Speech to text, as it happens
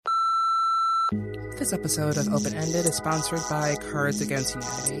This episode of Open Ended is sponsored by Cards Against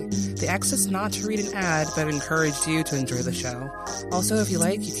Humanity. They asked us not to read an ad, but encouraged you to enjoy the show. Also, if you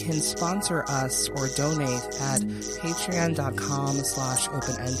like, you can sponsor us or donate at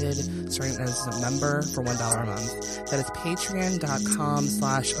patreon.com/openended, starting as a member for $1 a month. That is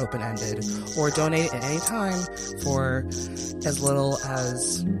patreon.com/openended, or donate at any time for as little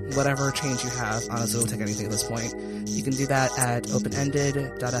as whatever change you have. Honestly, we'll take anything at this point. You can do that at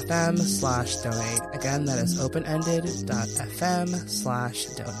openended.fm/donate. Again, that is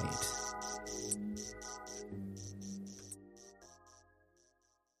openended.fm/donate.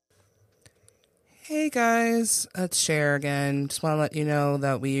 Hey guys, it's Cher again. Just want to let you know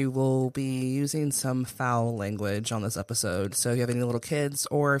that we will be using some foul language on this episode. So if you have any little kids,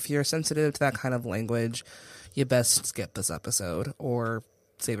 or if you're sensitive to that kind of language, you best skip this episode or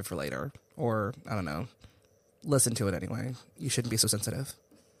save it for later. Or, I don't know, listen to it anyway. You shouldn't be so sensitive.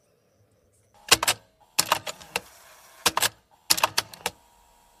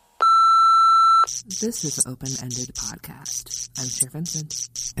 This is the Open Ended Podcast. I'm Cher Vincent.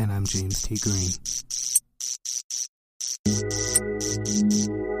 And I'm James T. Green.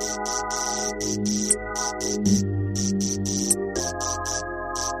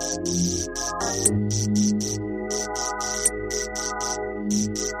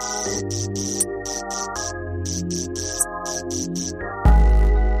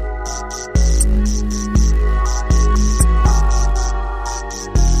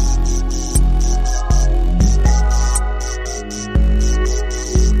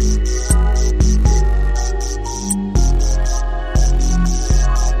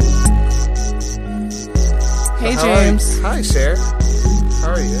 Hey James. Hi, Cher.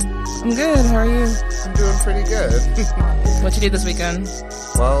 How are you? I'm good. How are you? I'm doing pretty good. What you do this weekend?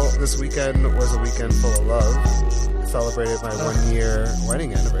 Well, this weekend was a weekend full of love. Celebrated my 1-year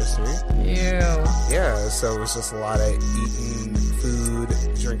wedding anniversary. Ew. Yeah, so it was just a lot of eating food,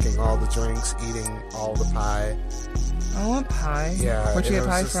 drinking all the drinks, eating all the pie. I want pie. Yeah. Where'd you get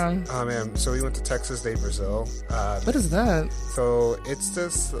pie from? Oh, man. So we went to Texas de Brazil. What is that? So it's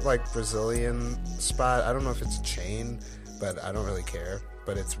this, like, Brazilian spot. I don't know if it's a chain, but I don't really care.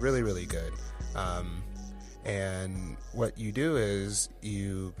 But it's really, really good. And what you do is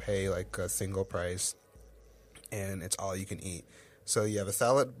you pay, like, a single price, and it's all you can eat. So you have a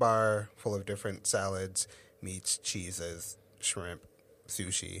salad bar full of different salads, meats, cheeses, shrimp,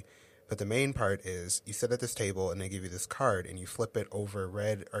 sushi. But the main part is you sit at this table and they give you this card and you flip it over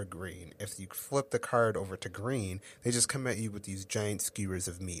red or green. If you flip the card over to green, they just come at you with these giant skewers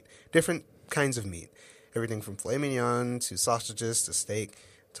of meat. Different kinds of meat. Everything from filet mignon to sausages to steak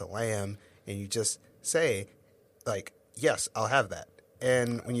to lamb. And you just say, like, yes, I'll have that.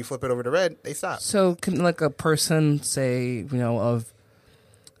 And when you flip it over to red, they stop. So can like a person say, you know, of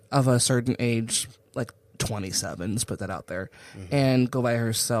a certain age, like 27, let's put that out there, and go by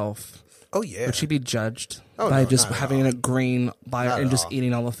herself? Oh, yeah. Would she be judged Oh, by no, just not at having all. a green buy Not and at just all.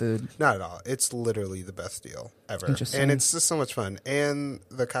 eating all the food? Not at all. It's literally the best deal ever. Interesting. And it's just so much fun. And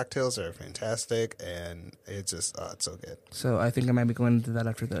the cocktails are fantastic. And it's just, it's so good. So I think I might be going to do that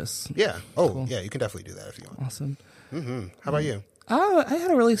after this. Yeah. Oh, Cool. yeah. You can definitely do that if you want. Awesome. How about you? Oh, I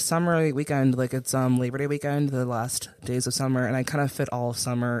had a really summery weekend. Like, it's Labor Day weekend, the last days of summer, and I kind of fit all of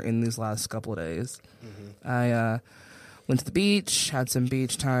summer in these last couple of days. I went to the beach, had some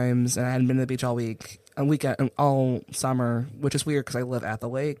beach times, and I hadn't been to the beach all summer, which is weird because I live at the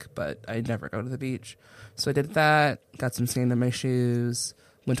lake, but I never go to the beach. So I did that, got some sand in my shoes,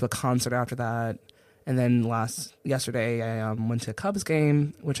 went to a concert after that, and then yesterday I went to a Cubs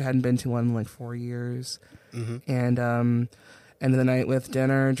game, which I hadn't been to in like 4 years, and ended the night with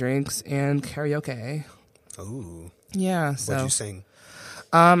dinner, drinks, and karaoke. Ooh. Yeah, so What'd you sing?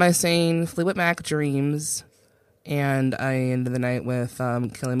 I sang Fleetwood Mac Dreams, and I ended the night with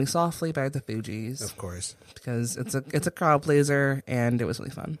Killing Me Softly by the Fugees. Of course. Because it's a crowd pleaser, and it was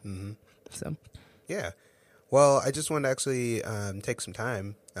really fun. So Yeah. Well, I just wanted to actually take some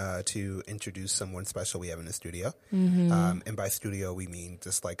time to introduce someone special we have in the studio. And by studio, we mean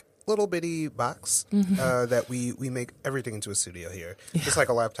just like little bitty box that we make everything into a studio here. Just like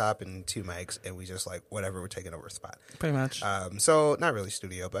a laptop and 2 mics, and we just like whatever, we're taking over a spot. pretty much. So not really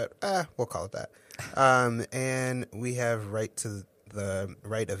studio, but we'll call it that. And we have right to the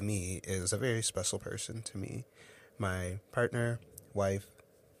right of me is a very special person to me. My partner, wife,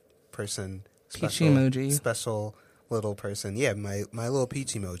 person, Peach emoji. special little person. Yeah, my little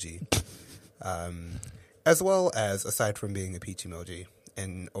peach emoji. As well as, aside from being a peach emoji,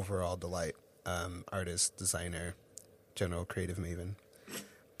 an overall delight, artist, designer, general creative maven,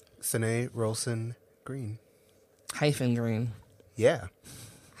 C'ne Rohlsen-Green. Hyphen green. Yeah.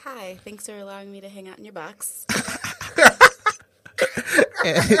 Hi, thanks for allowing me to hang out in your box.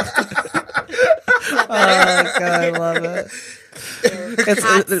 Oh my god, I love it.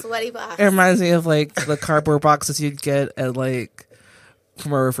 Hot, sweaty box. It reminds me of like the cardboard boxes you'd get at like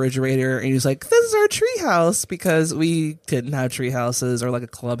from a refrigerator, and he's like, "This is our tree house," because we didn't have tree houses or like a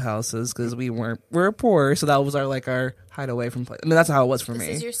club houses because we're poor, so that was our hideaway from play. I mean, that's how it was for me.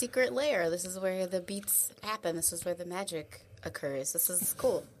 This is your secret lair. This is where the beats happen. This is where the magic occurs. This is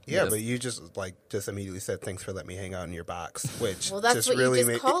cool. Yeah, but you just immediately said thanks for letting me hang out in your box, which well, that's just what really you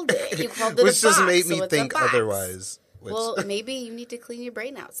just called it. You called it which a box, just made me so it's think a box. otherwise. Well, maybe you need to clean your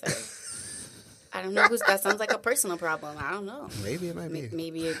brain out, sir. I don't know that sounds like a personal problem. I don't know. Maybe it might be.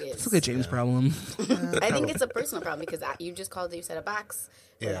 Maybe it is. It's like a James problem. I think it's a personal problem because you just called it. You said a box.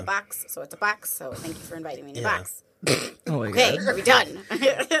 We're in a box, so it's a box. So thank you for inviting me in your box. Oh my Okay, god. are we done?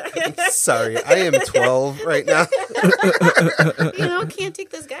 Sorry, I am 12 right now. Can't take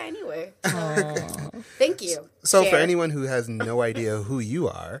this guy anywhere. Thank you. So Cher. for anyone who has no idea who you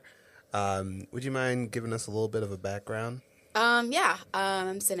are, would you mind giving us a little bit of a background? Yeah.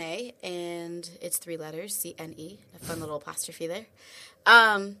 I'm C'ne, and it's 3 letters, CNE. A fun little apostrophe there.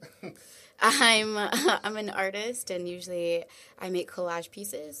 I'm an artist, and usually I make collage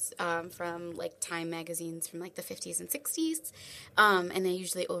pieces from like Time magazines from like the 50s and 60s, and I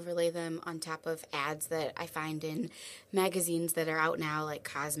usually overlay them on top of ads that I find in magazines that are out now, like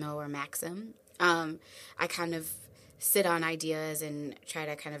Cosmo or Maxim. I kind of sit on ideas and try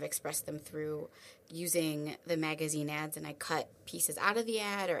to kind of express them through using the magazine ads, and I cut pieces out of the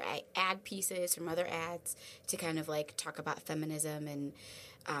ad, or I add pieces from other ads to kind of like talk about feminism and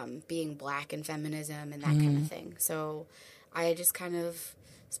being black and feminism and that kind of thing. So I just kind of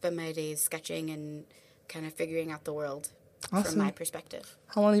spend my days sketching and kind of figuring out the world from my perspective.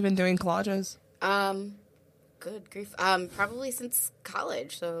 How long have you been doing collages? Good grief. Probably since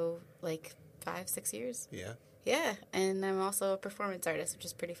college, so like 5-6 years. Yeah. Yeah, and I'm also a performance artist, which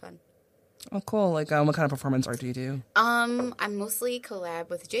is pretty fun. Oh, cool. Like, what kind of performance art do you do? I'm mostly collab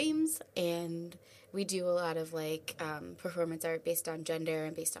with James, and we do a lot of like performance art based on gender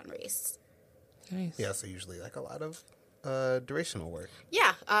and based on race. Nice. Yeah, so usually like a lot of durational work.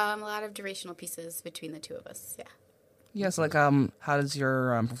 Yeah, a lot of durational pieces between the two of us. Yeah. Yeah, so like, how does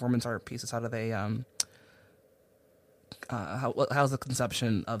your performance art pieces, how do they, how's the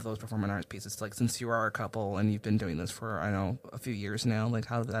conception of those performance art pieces? Like, since you are a couple and you've been doing this for, I know, a few years now, like,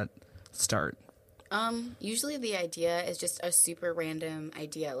 how did that start? Usually the idea is just a super random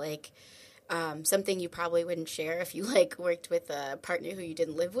idea, like something you probably wouldn't share if you like worked with a partner who you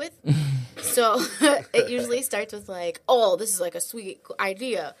didn't live with. So it usually starts with like, oh, this is like a sweet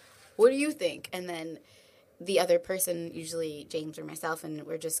idea. What do you think? And then the other person, usually James or myself, and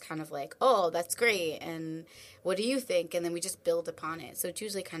we're just kind of like, oh, that's great. And what do you think? And then we just build upon it. So it's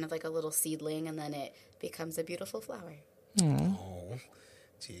usually kind of like a little seedling, and then it becomes a beautiful flower. Oh,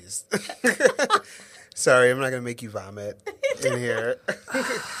 jeez. Sorry, I'm not going to make you vomit in here.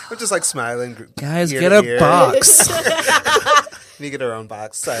 I'm just like smiling. Guys, get a box. We get our own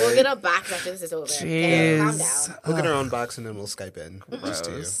box. Sorry. We'll get a box after this is over. Okay, calm down. We'll get our own box and then we'll Skype in. Just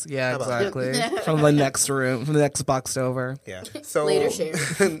to you. Yeah, How about that? exactly. From the next room, from the next box over. Yeah. So Later, Cher.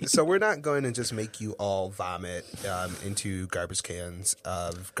 So we're not going to just make you all vomit into garbage cans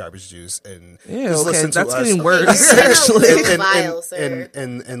of garbage juice and Ew, just okay, listen to that's us. getting worse, You're actually. so vile, sir.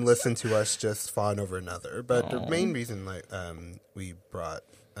 and listen to us just fawn over another. But the main reason we brought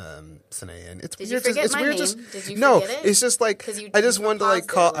C'ne in, it's Did weird. you forget It's my weird. name? Just Did you no. forget it? It's just like 'Cause you- I just you wanted to like paused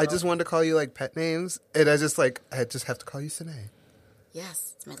there a call. I just little. wanted to call you like pet names, and I just have to call you C'ne.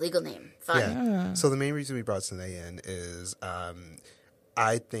 Yes, it's my legal name. Fun. Yeah. So the main reason we brought C'ne in is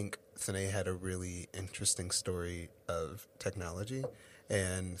I think C'ne had a really interesting story of technology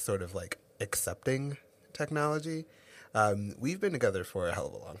and sort of like accepting technology. We've been together for a hell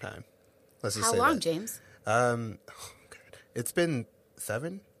of a long time. Let's just How say long, that. James? God. It's been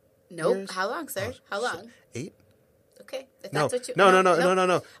 7 Nope. years? How long, sir? How long? 8? Okay. If No. that's what you...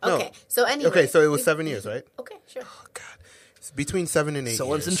 No. Okay. So anyway. Okay, so it was 7 years, right? Okay, sure. Oh, God. It's between 7 and 8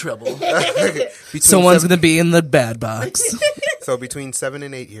 Someone's in years. trouble. Between Someone's 7 going to be in the bad box. So between 7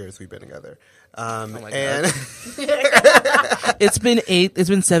 and 8 years we've been together. my God. And It's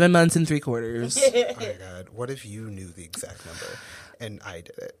been 7 months and 3/4. oh my God, what if you knew the exact number and I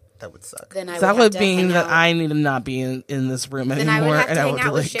did it? That would suck. Then I That would would have to mean hang that out. I need to not be in this room Then anymore. I would have to and I hang would out be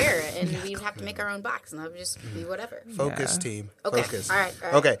with like, Cher, and we'd have to make our own box, and that would just be whatever. Focus, Yeah. team. Okay. Focus. All right.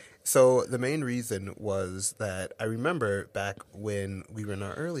 Okay. So the main reason was that I remember back when we were in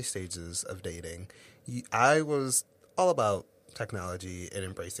our early stages of dating, I was all about technology and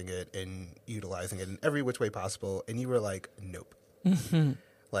embracing it and utilizing it in every which way possible, and you were like, nope.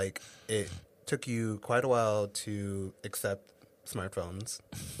 like it took you quite a while to accept smartphones,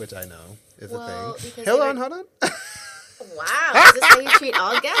 which I know is a thing. Hold on. Wow, is this how you treat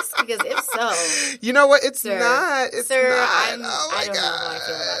all guests? Because if so, you know what? It's sir, not. It's sir, not. I don't know how I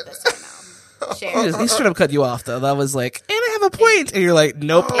feel about this right now. Cher. He should have cut you off though. That was like, and I have a point, and you're like,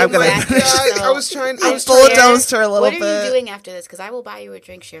 nope, I'm gonna. Exactly. I was trying. I'm full of dumpster a little bit. What are you doing after this? Because I will buy you a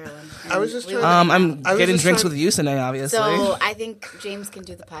drink, Sherilyn. I was just trying. I'm getting drinks with you today, obviously. So I think James can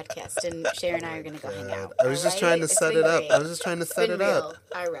do the podcast, and Cher and I are going to go hang out. I was just trying to set it up. I was just trying to set it up.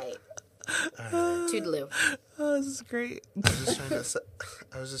 All right. Toodaloo. Oh, this is great. I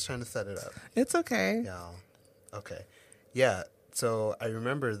was just trying to set it up. It's okay. Yeah. Okay. Yeah. So I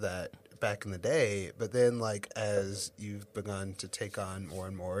remember that back in the day, but then like as you've begun to take on more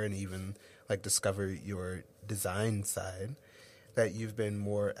and more, and even like discover your design side, that you've been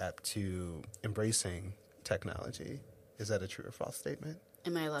more apt to embracing technology. Is that a true or false statement?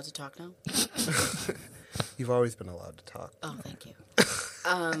 Am I allowed to talk now? You've always been allowed to talk. Oh, thank you.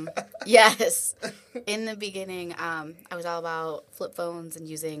 Yes. In the beginning, I was all about flip phones and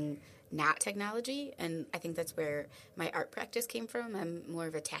using not technology, and I think that's where my art practice came from. I'm more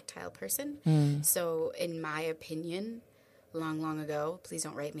of a tactile person. So in my opinion, long ago, please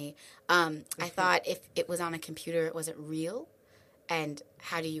don't write me, I thought if it was on a computer, it wasn't real. And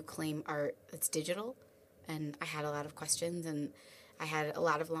how do you claim art that's digital? And I had a lot of questions, and I had a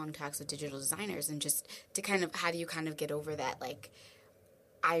lot of long talks with digital designers, and just to kind of, how do you kind of get over that, like,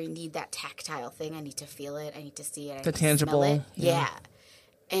 I need that tactile thing. I need to feel it. I need to see it. The tangible. Smell it. Yeah.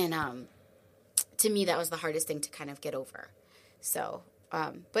 And to me, that was the hardest thing to kind of get over. So,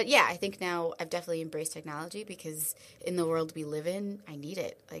 but yeah, I think now I've definitely embraced technology because in the world we live in, I need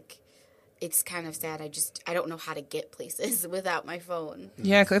it. Like, it's kind of sad. I don't know how to get places without my phone.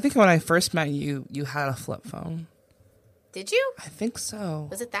 Yeah, 'cause I think when I first met you, you had a flip phone. Did you? I think so.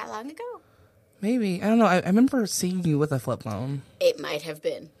 Was it that long ago? Maybe. I don't know. I remember seeing you with a flip phone. It might have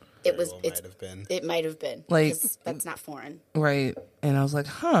been. It might have been. Like, that's not foreign. Right. And I was like,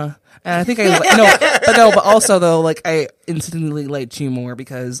 huh. And I think but also though, like I instantly liked you more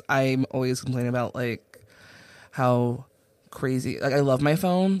because I'm always complaining about like how crazy, like I love my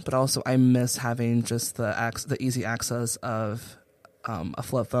phone, but also I miss having just the easy access of a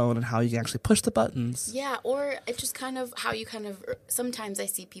flip phone and how you can actually push the buttons. Yeah, or it's just kind of how you kind of, sometimes I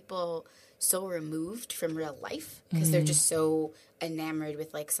see people so removed from real life because they're just so enamored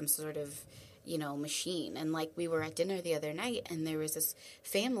with like some sort of, machine. And like we were at dinner the other night and there was this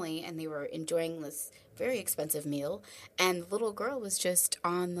family and they were enjoying this very expensive meal and the little girl was just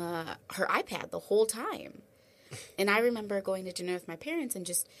on her iPad the whole time. And I remember going to dinner with my parents and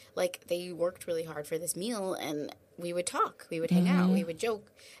just like they worked really hard for this meal and we would talk, we would hang out, we would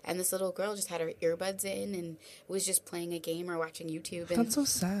joke. And this little girl just had her earbuds in and was just playing a game or watching YouTube. And that's so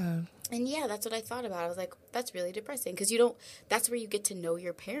sad. And yeah, that's what I thought about. I was like, that's really depressing because that's where you get to know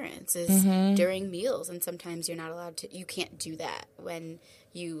your parents is during meals. And sometimes you're not allowed to, you can't do that when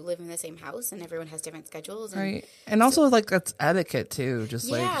you live in the same house and everyone has different schedules. And right. And also like that's etiquette too, just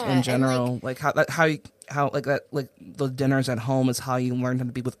like in general, like how the dinners at home is how you learn how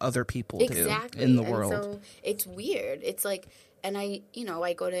to be with other people too in the world. So it's weird. It's like, and I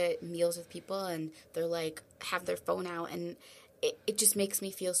go to meals with people and they're like, have their phone out and it just makes me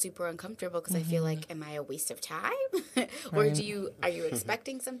feel super uncomfortable because I feel like, am I a waste of time? Or are you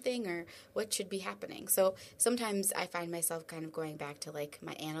expecting something or what should be happening? So sometimes I find myself kind of going back to like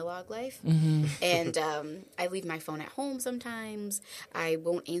my analog life and I leave my phone at home sometimes. I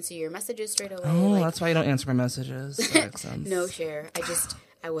won't answer your messages straight away. Oh, that's why you don't answer my messages. That makes sense. No, Cher.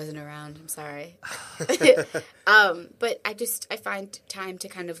 I wasn't around. I'm sorry. But I find time to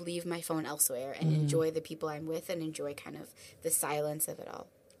kind of leave my phone elsewhere and enjoy the people I'm with and enjoy kind of the silence of it all.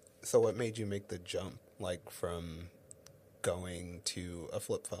 So what made you make the jump, like from going to a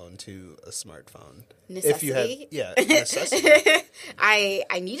flip phone to a smartphone? Necessity? Necessity. I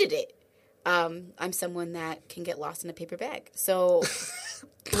needed it. I'm someone that can get lost in a paper bag. So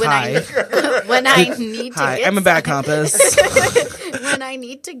when I need to I'm a bad compass. When I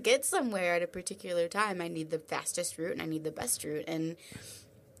need to get somewhere at a particular time, I need the fastest route and I need the best route, and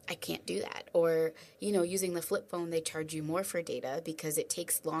I can't do that. Or, using the flip phone, they charge you more for data because it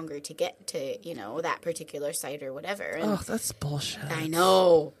takes longer to get to, that particular site or whatever. And that's bullshit. I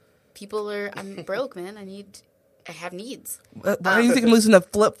know. I'm broke, man. I have needs. Why do you think I'm losing a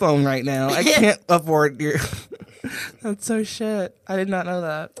flip phone right now? I can't afford your... That's so shit. I did not know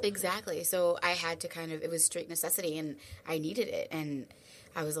that. Exactly. So I had to it was straight necessity and I needed it. And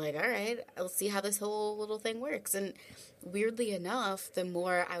I was like, all right, I'll see how this whole little thing works. And weirdly enough, the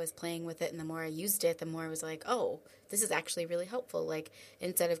more I was playing with it and the more I used it, the more I was like, oh, this is actually really helpful. Like,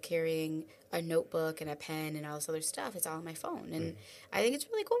 instead of carrying a notebook and a pen and all this other stuff, it's all on my phone. And I think it's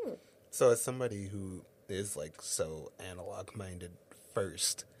really cool. So as somebody who is like so analog minded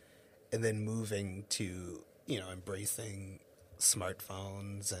first, and then moving to, embracing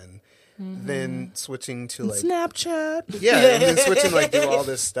smartphones and then switching to like Snapchat. yeah, and then switching like do all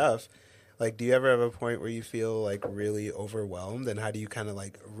this stuff. Like, do you ever have a point where you feel like really overwhelmed, and how do you kind of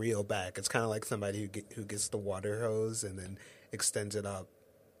like reel back? It's kind of like somebody who gets the water hose and then extends it up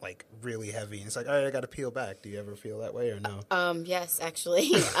like really heavy, and it's like, all right, I got to peel back. Do you ever feel that way or no? Yes,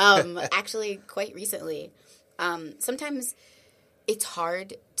 actually, actually, quite recently. Sometimes it's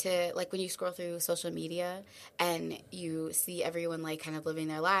hard to, like, when you scroll through social media and you see everyone, like, kind of living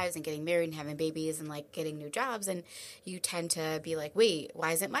their lives and getting married and having babies and, like, getting new jobs, and you tend to be like, wait,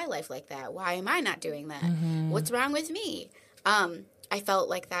 why isn't my life like that? Why am I not doing that? What's wrong with me? I felt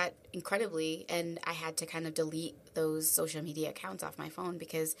like that incredibly, and I had to kind of delete those social media accounts off my phone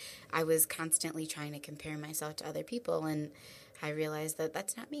because I was constantly trying to compare myself to other people, and I realized that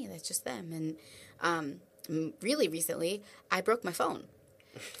that's not me, that's just them. And really recently, I broke my phone.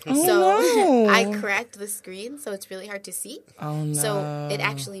 No. I cracked the screen, so it's really hard to see. Oh, no. So it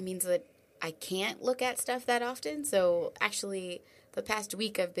actually means that I can't look at stuff that often. So actually, the past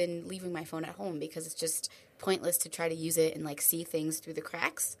week, I've been leaving my phone at home because it's just pointless to try to use it and, like, see things through the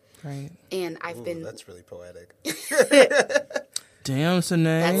cracks. Right. And I've been... That's really poetic. Damn, C'ne.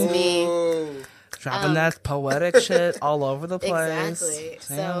 That's me. Ooh. Dropping that poetic shit all over the place. Exactly.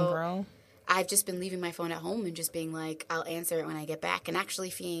 Damn, So girl. I've just been leaving my phone at home and just being like, I'll answer it when I get back, and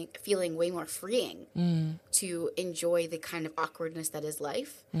actually feeling way more freeing to enjoy the kind of awkwardness that is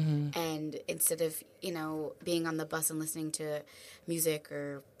life. And instead of, being on the bus and listening to music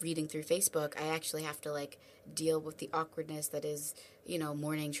or reading through Facebook, I actually have to, like, deal with the awkwardness that is,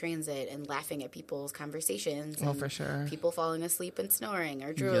 morning transit and laughing at people's conversations. Oh, and for sure. people falling asleep and snoring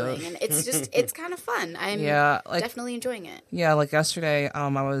or drooling. Yep. And it's just, it's kind of fun. I'm definitely enjoying it. Yeah, like yesterday, I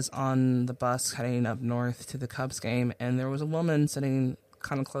was on the bus heading up north to the Cubs game, and there was a woman sitting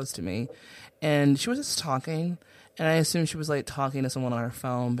kind of close to me, and she was just talking, and I assumed she was, like, talking to someone on her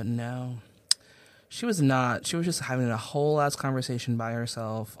phone, but no. She was not. She was just having a whole ass conversation by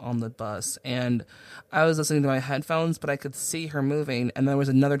herself on the bus. And I was listening to my headphones, but I could see her moving. And there was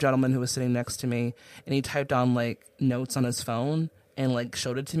another gentleman who was sitting next to me, and he typed down, like, notes on his phone and, like,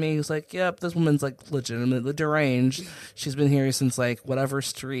 showed it to me. He was like, yep, this woman's, like, legitimately deranged. She's been here since, like, whatever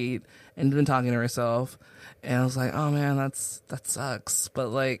street and been talking to herself. And I was like, oh, man, that sucks. But,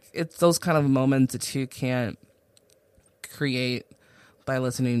 like, it's those kind of moments that you can't create by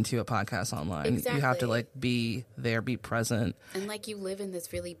listening to a podcast online. Exactly. You have to, like, be there, be present. And, like, you live in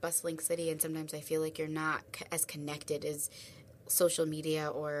this really bustling city, and sometimes I feel like you're not as connected as social media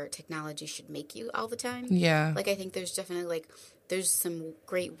or technology should make you all the time. Yeah. Like, I think there's definitely, like, there's some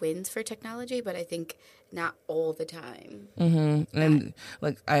great wins for technology, but I think not all the time. And,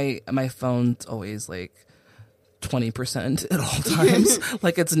 like, my phone's always, like, 20% at all times.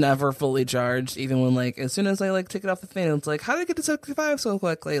 Like, it's never fully charged, even when, like, as soon as I, like, take it off the thing, it's like, how did I get to 65 so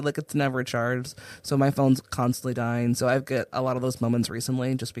quickly? Like, it's never charged. So my phone's constantly dying. So I've got a lot of those moments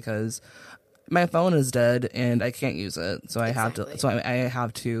recently just because my phone is dead and I can't use it. So I have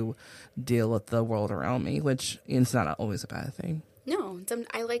to deal with the world around me, which is not always a bad thing. No,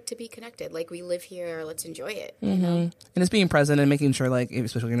 I like to be connected. Like, we live here, let's enjoy it. You know? And it's being present and making sure, like,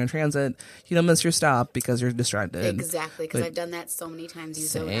 especially when you're in transit, you don't miss your stop because you're distracted. Exactly, because I've done that so many times. You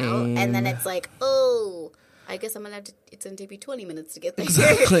zone out, and then it's like, oh, I guess I'm gonna it's gonna take me 20 minutes to get there.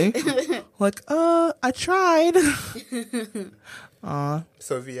 Exactly. Like, I tried.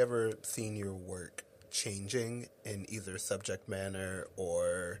 So have you ever seen your work changing in either subject matter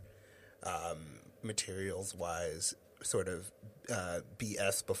or materials-wise, sort of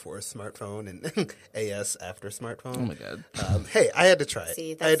BS before smartphone and AS after smartphone? Oh, my God. Hey, I had to try it.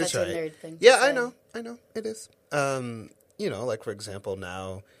 See, I had that's to such try a it. nerd thing. Yeah, I know. It is. Like, for example,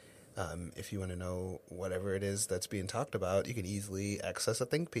 now, if you want to know whatever it is that's being talked about, you can easily access a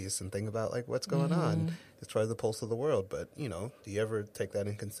think piece and think about, like, what's going on. It's probably the pulse of the world. But, do you ever take that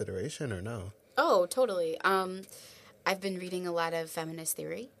in consideration or no? Oh, totally. I've been reading a lot of feminist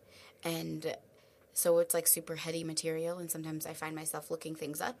theory, and so it's like super heady material, and sometimes I find myself looking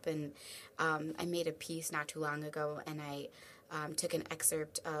things up, and I made a piece not too long ago, and I took an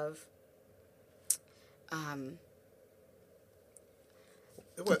excerpt of...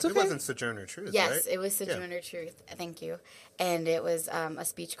 It wasn't Sojourner Truth, yes, right? It was Sojourner Truth. Thank you. And it was a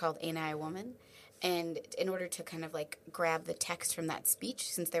speech called Ain't I a Woman? And in order to kind of like grab the text from that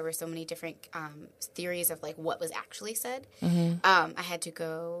speech, since there were so many different theories of like what was actually said, I had to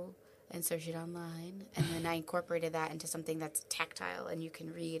go and search it online, and then I incorporated that into something that's tactile and you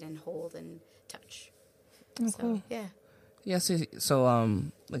can read and hold and touch. So yeah. Yeah.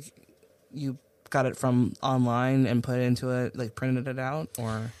 So like you got it from online and put it into it, like printed it out,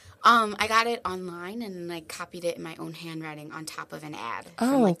 or? I got it online and then I copied it in my own handwriting on top of an ad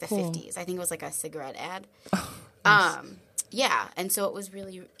from like the 50s. I think it was like a cigarette ad. Nice. Yeah, and so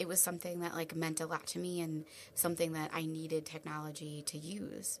it was something that like meant a lot to me and something that I needed technology to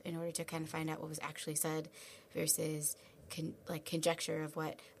use in order to kind of find out what was actually said versus conjecture of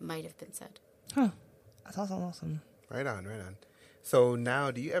what might have been said. Huh. That's awesome. Right on. So now,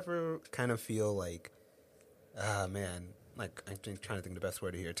 do you ever kind of feel like, like I'm trying to think of the best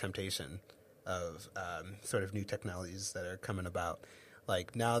word here, temptation of sort of new technologies that are coming about?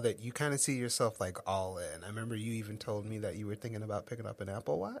 Like, now that you kind of see yourself, like, all in. I remember you even told me that you were thinking about picking up an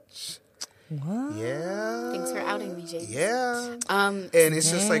Apple Watch. What? Yeah. Thanks for outing me, Jaden. Yeah. And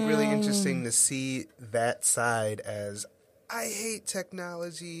it's just, like, really interesting to see that side as, I hate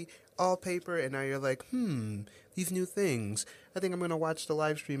technology, all paper, and now you're like, these new things. I think I'm going to watch the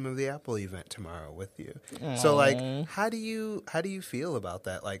live stream of the Apple event tomorrow with you. Aww. So, like, how do you feel about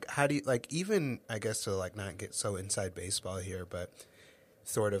that? Like, how do you, like, even, I guess, to, like, not get so inside baseball here, but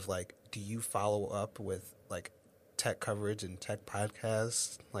sort of like, do you follow up with like tech coverage and tech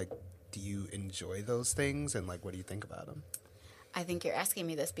podcasts? Like, do you enjoy those things? And like, what do you think about them? I think you're asking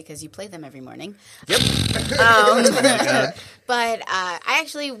me this because you play them every morning. Yep. But I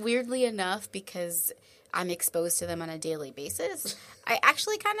actually, weirdly enough, because I'm exposed to them on a daily basis, I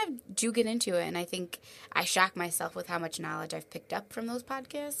actually kind of do get into it. And I think I shock myself with how much knowledge I've picked up from those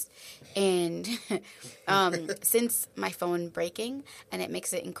podcasts. And since my phone breaking, and it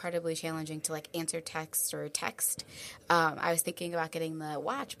makes it incredibly challenging to like answer texts or text, I was thinking about getting the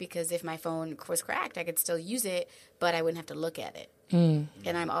watch because if my phone was cracked, I could still use it, but I wouldn't have to look at it. And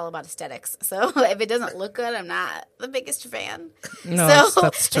I'm all about aesthetics. So if it doesn't look good, I'm not the biggest fan. No,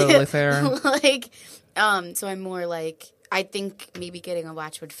 that's totally fair. So I'm more like, I think maybe getting a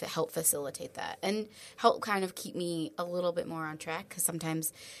watch would help facilitate that and help kind of keep me a little bit more on track because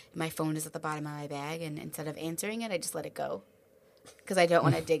sometimes my phone is at the bottom of my bag and instead of answering it, I just let it go because I don't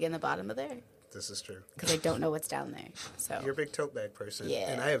want to dig in the bottom of there. This is true. Because I don't know what's down there. So you're a big tote bag person.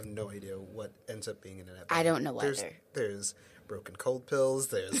 Yeah. And I have no idea what ends up being in that bag. I don't know either. There's broken cold pills.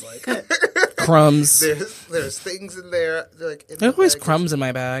 There's like crumbs. There's things in there. Like there's always crumbs in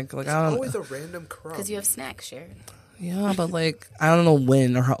my bag. Like there's always a random crumb. Because you have snacks, Cher. Yeah, but like I don't know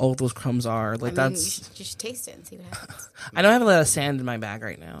when or how old those crumbs are. Like you should taste it and see what happens. I know I have a lot of sand in my bag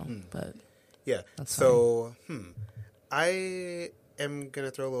right now, but yeah. So I am gonna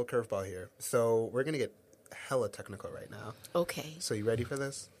throw a little curveball here. So we're gonna get hella technical right now. Okay. So you ready for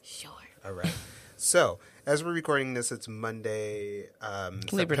this? Sure. All right. So as we're recording this, it's Monday,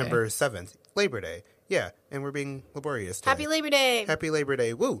 September 7th, Labor Day. Yeah, and we're being laborious today. Happy Labor Day. Happy Labor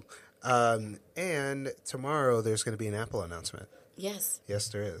Day. Woo. And tomorrow there's going to be an Apple announcement. Yes. Yes,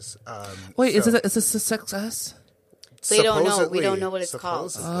 there is. Wait, is this a success? We don't know. We don't know what it's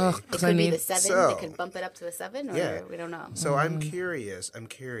called. It could be the 7. So, they could bump it up to the 7, or we don't know. So I'm curious.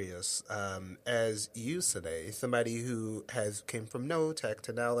 As you today, somebody who came from no tech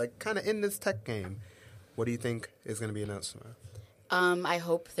to now like kind of in this tech game, what do you think is going to be announced tomorrow? I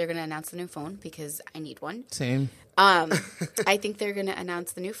hope they're going to announce the new phone because I need one. Same. I think they're going to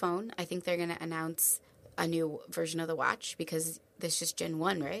announce the new phone. I think they're going to announce a new version of the watch because this is just Gen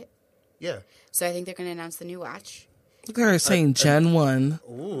 1, right? Yeah. So I think they're going to announce the new watch. They're saying Gen 1.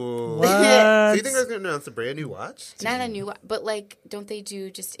 Ooh. What? So you think they're going to announce a brand new watch? Not a new watch, but like, don't they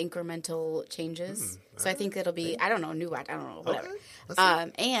do just incremental changes? So I think it'll be, I don't know, new watch, I don't know, whatever.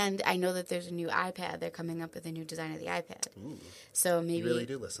 Okay. And I know that there's a new iPad. They're coming up with a new design of the iPad. Ooh. So maybe. You really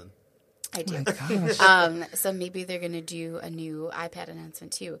do listen. I do. So maybe they're going to do a new iPad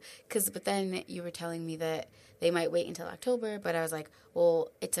announcement too. But then you were telling me that they might wait until October, but I was like, well,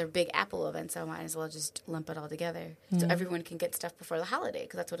 it's a big Apple event, so I might as well just lump it all together so everyone can get stuff before the holiday,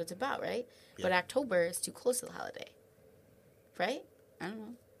 because that's what it's about, right? Yeah. But October is too close to the holiday, right? I don't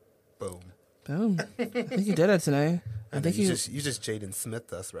know. Boom. I think you did it today. I think you just Jaden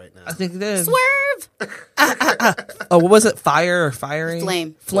Smith us right now. I think you did. Swerve! Oh, what was it? Fire or fiery?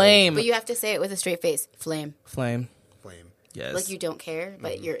 Flame. But you have to say it with a straight face. Flame. Yes. Like you don't care,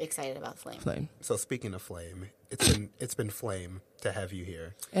 but you're excited about flame. So speaking of flame, it's been flame to have you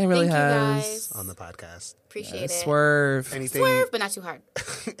here. It really Thank has. you guys. On the podcast. Appreciate it. Swerve. Swerve, but not too hard.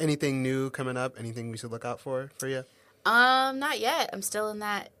 Anything new coming up? Anything we should look out for you? Not yet. I'm still in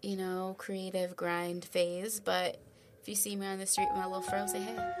that, creative grind phase, but if you see me on the street with my little fro, say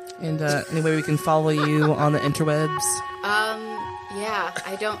hey. And any way we can follow you on the interwebs? Yeah,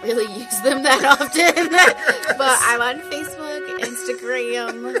 I don't really use them that often, but I'm on Facebook,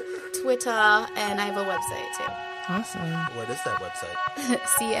 Instagram, Twitter, and I have a website too. Awesome. What is that website?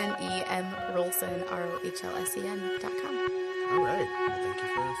 CNE Rohlsen, ROHLSEN.com. All right. Well, thank you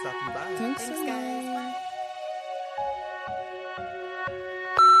for stopping by. Thanks guys.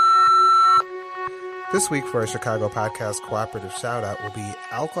 This week for our Chicago Podcast Cooperative Shoutout will be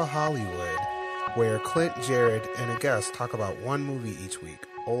Alka Hollywood, where Clint, Jared, and a guest talk about one movie each week,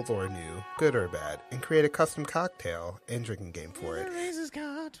 old or new, good or bad, and create a custom cocktail and drinking game for it.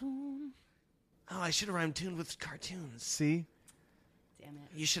 Cartoon. Oh, I should have rhymed tuned with cartoons. See? Damn it.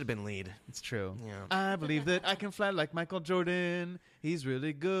 You should have been lead. It's true. Yeah. I believe that I can fly like Michael Jordan. He's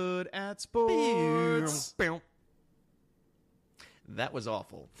really good at sports. That was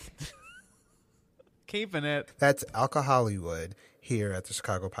awful. Keeping it. That's Alka Hollywood here at the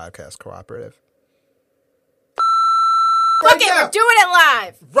Chicago Podcast Cooperative. Okay, we're doing it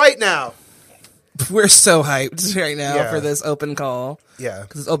live. Right now! We're so hyped right now Yeah. for this open call. Yeah.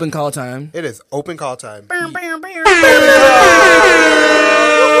 Because it's open call time. It is open call time. Oh,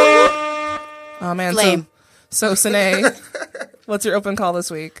 man. Lame. So C'ne, what's your open call this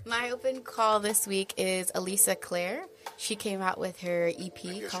week? My open call this week is Alessa Cara. She came out with her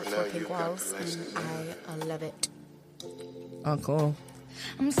EP called Four Pink Walls, and I love it. Oh, cool.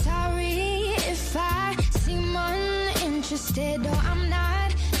 I'm sorry if I seem uninterested, or I'm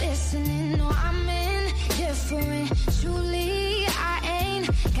not listening, or I'm indifferent. Truly, I ain't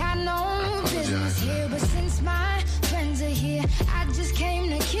got no business here, but since my friends are here, I just came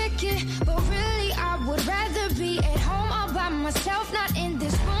to kick it. But really, I would rather be at home all by myself, not in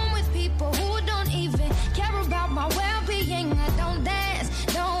this room with people who don't even care about my well-being. I don't dance,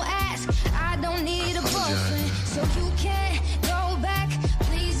 don't ask, I don't need a boyfriend, so you can't go back.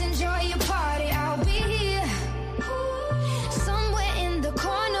 Please enjoy your party, I'll be here somewhere in the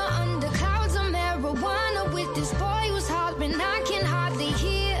corner under clouds of marijuana with this boy who's hollering I can hardly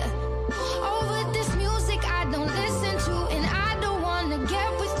hear over this music I don't listen to, and I don't wanna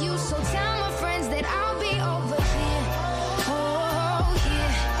get with you, so tell my friends that I'll be over here. Oh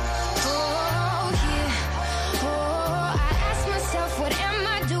yeah, oh yeah, oh, I ask myself what am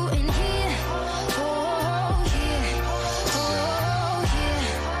I doing here? Oh yeah, oh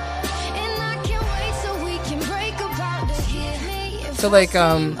yeah, and I can't wait so we can break about it here. So, like,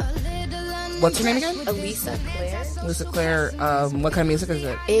 what's her name again? Alessa Cara. Alessa Cara. What kind of music is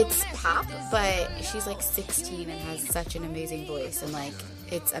it? It's pop, but she's like 16 and has such an amazing voice, and like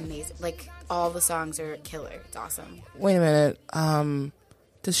it's amazing. Like all the songs are killer. It's awesome. Wait a minute.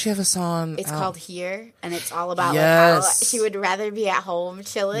 Does she have a song? It's out? called Here, and it's all about like Yes. how she would rather be at home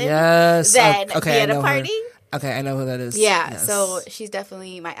chilling Yes. than Okay, be I at a know her. party. Okay, I know who that is. Yeah, Yes. so she's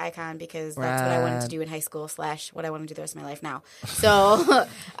definitely my icon because that's what I wanted to Rad. do in high school / what I want to do the rest of my life now. So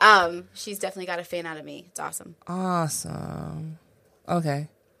she's definitely got a fan out of me. It's awesome. Awesome. Okay.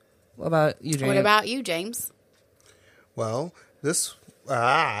 What about you, James? What about you, James? Well, this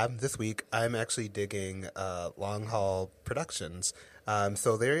week I'm actually digging Long Haul Productions.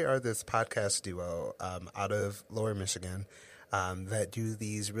 So they are this podcast duo out of Lower Michigan that do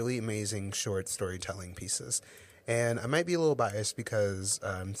these really amazing short storytelling pieces. And I might be a little biased because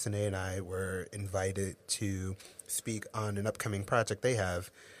C'ne and I were invited to speak on an upcoming project they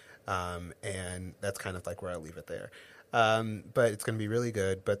have, and that's kind of like where I'll leave it there. But it's going to be really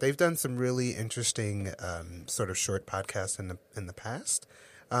good. But they've done some really interesting sort of short podcasts in the past.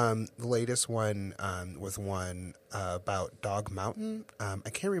 The latest one was one about Dog Mountain. I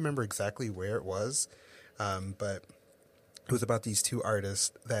can't remember exactly where it was, but it was about these two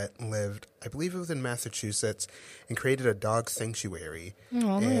artists that lived, I believe it was in Massachusetts, and created a dog sanctuary.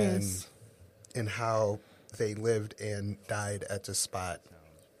 Oh, nice. And how they lived and died at this spot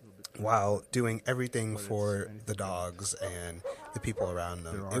while doing everything for the dogs and the people around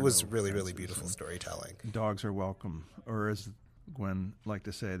them. It was really, really beautiful storytelling. Dogs are welcome, or as Gwen liked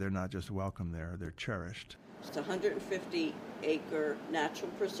to say, they're not just welcome there, they're cherished. It's a 150-acre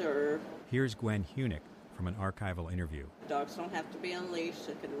natural preserve. Here's Gwen Hunick from an archival interview. Dogs don't have to be unleashed.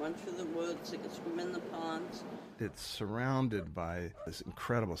 They can run through the woods. They can swim in the ponds. It's surrounded by this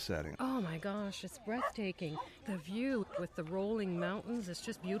incredible setting. Oh my gosh, it's breathtaking. The view with the rolling mountains is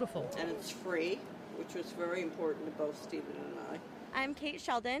just beautiful. And it's free, which was very important to both Stephen and I. I'm Kate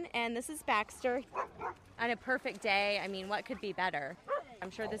Sheldon, and this is Baxter. On a perfect day, I mean, what could be better?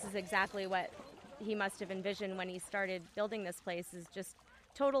 I'm sure this is exactly what he must have envisioned when he started building this place, is just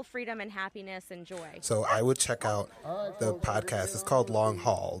total freedom and happiness and joy. So I would check out the podcast. It's called Long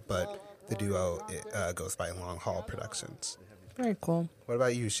Haul, but the duo goes by Long Haul Productions. Very cool. What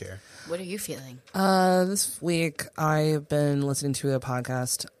about you, Cher? What are you feeling? This week I've been listening to a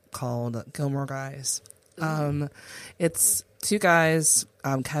podcast called Gilmore Guys. It's two guys,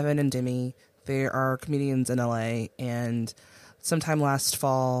 Kevin and Demi. They are comedians in LA, and sometime last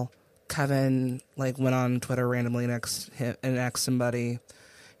fall, Kevin went on Twitter randomly and asked somebody,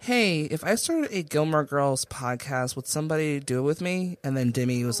 "Hey, if I started a Gilmore Girls podcast, would somebody do it with me?" And then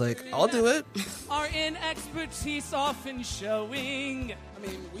Demi was like, "I'll do it." Our inexpertise often showing. I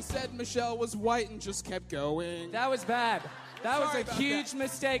mean, we said Michelle was white and just kept going. That was bad. That was a huge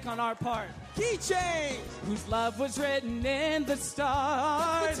mistake on our part. Key change! Whose love was written in the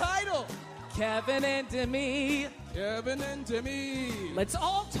stars. The title! Kevin and Demi. Kevin and Demi. Let's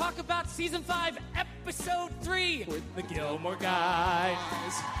all talk about Season 5, Episode 3 with the Gilmore Guys.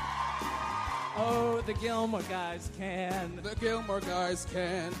 Oh, the Gilmore Guys can. The Gilmore Guys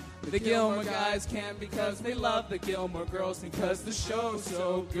can. The Gilmore Guys can because they love the Gilmore Girls and because the show's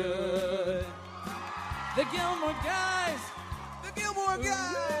so good. The Gilmore Guys. The Gilmore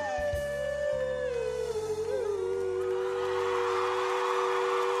Guys.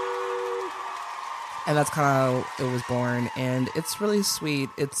 And that's kind of how it was born. And it's really sweet.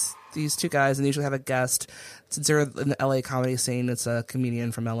 It's these two guys, and they usually have a guest. Since they're in the LA comedy scene, it's a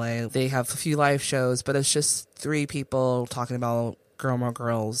comedian from LA. They have a few live shows, but it's just three people talking about Gilmore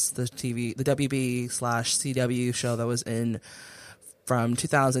Girls, the WB/CW show that was in from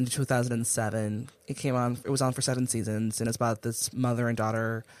 2000 to 2007. It was on for 7 seasons, and it's about this mother and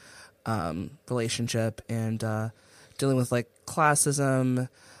daughter relationship and dealing with classism,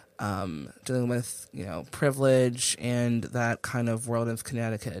 dealing with privilege and that kind of world of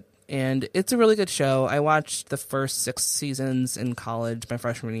Connecticut. And it's a really good show. I watched the first 6 seasons in college my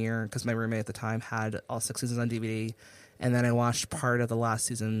freshman year because my roommate at the time had all 6 seasons on DVD, and then I watched part of the last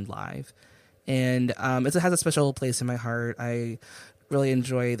season live. And it has a special place in my heart. I really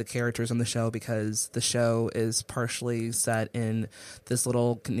enjoy the characters on the show because the show is partially set in this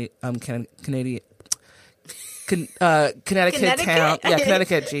little Connecticut town. Yeah,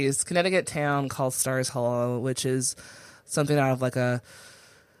 Connecticut town called Stars Hollow, which is something out of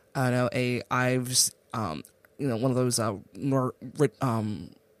Ives, one of those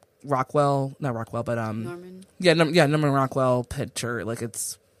Rockwell, not Rockwell, but Norman. Norman Rockwell picture.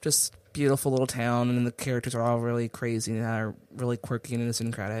 It's just beautiful little town, and the characters are all really crazy and are really quirky and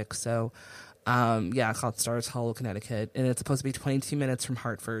idiosyncratic. So, called Stars Hollow, Connecticut, and it's supposed to be 22 minutes from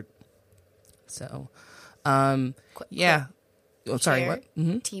Hartford. So, yeah. Oh, sorry, what?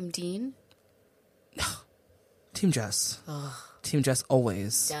 Mm-hmm. Team Dean? Team Jess. Ugh. Team Jess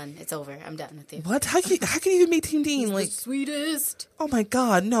always. Done. It's over. I'm done with you. What? How can you even meet Team Dean? He's the sweetest. Oh my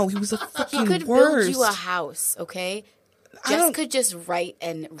God, no, he was the fucking worst. He could build you a house, okay? Jess could just write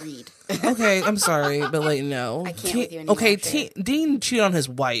and read. Okay, I'm sorry, but no. I can't with you anymore. Okay, Dean cheated on his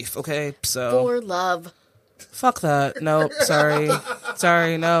wife, okay? So for love. Fuck that. No, sorry.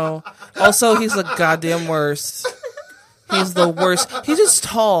 Sorry, no. Also, he's the goddamn worst. He's the worst. He's just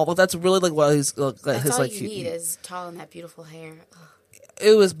tall, but that's really what he's that's all you need is tall and that beautiful hair. Ugh.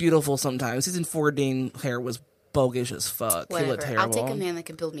 It was beautiful sometimes. Season 4 Dean hair was bogus as fuck. Whatever. He looked terrible. I'll take a man that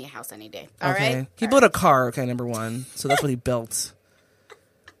can build me a house any day. All okay. right? He built a car, okay, number one. So that's what he built.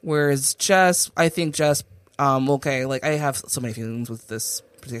 Whereas Jess, I think Jess, I have so many feelings with this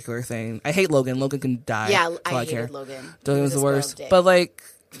particular thing. I hate Logan. Logan can die. Yeah, I hated Logan. Logan was the worst. But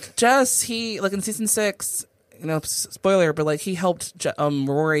Jess, he in season 6, spoiler, but he helped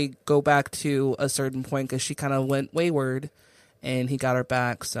Rory go back to a certain point because she kind of went wayward, and he got her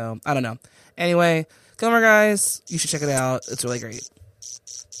back. So I don't know. Anyway, Gilmore Guys, you should check it out. It's really great.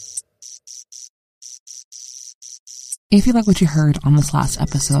 If you like what you heard on this last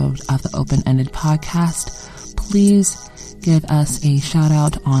episode of the Open Ended podcast, please give us a shout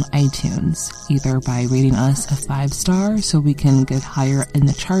out on iTunes, either by rating us a 5-star so we can get higher in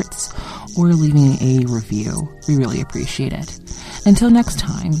the charts, or leaving a review. We really appreciate it. Until next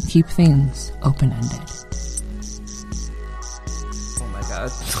time, keep things open-ended. Oh my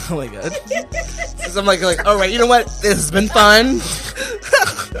God. Oh my God. Because I'm all right, you know what? This has been fun.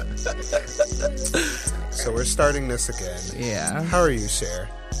 So we're starting this again. Yeah. How are you, Cher?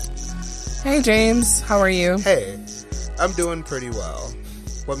 Hey, James. How are you? Hey. I'm doing pretty well.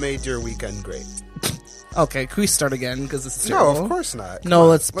 What made your weekend great? Okay, can we start again? Because this is terrible. No, of course not.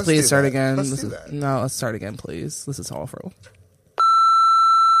 Please start that. again. Let's do that. No, let's start again, please. This is awful.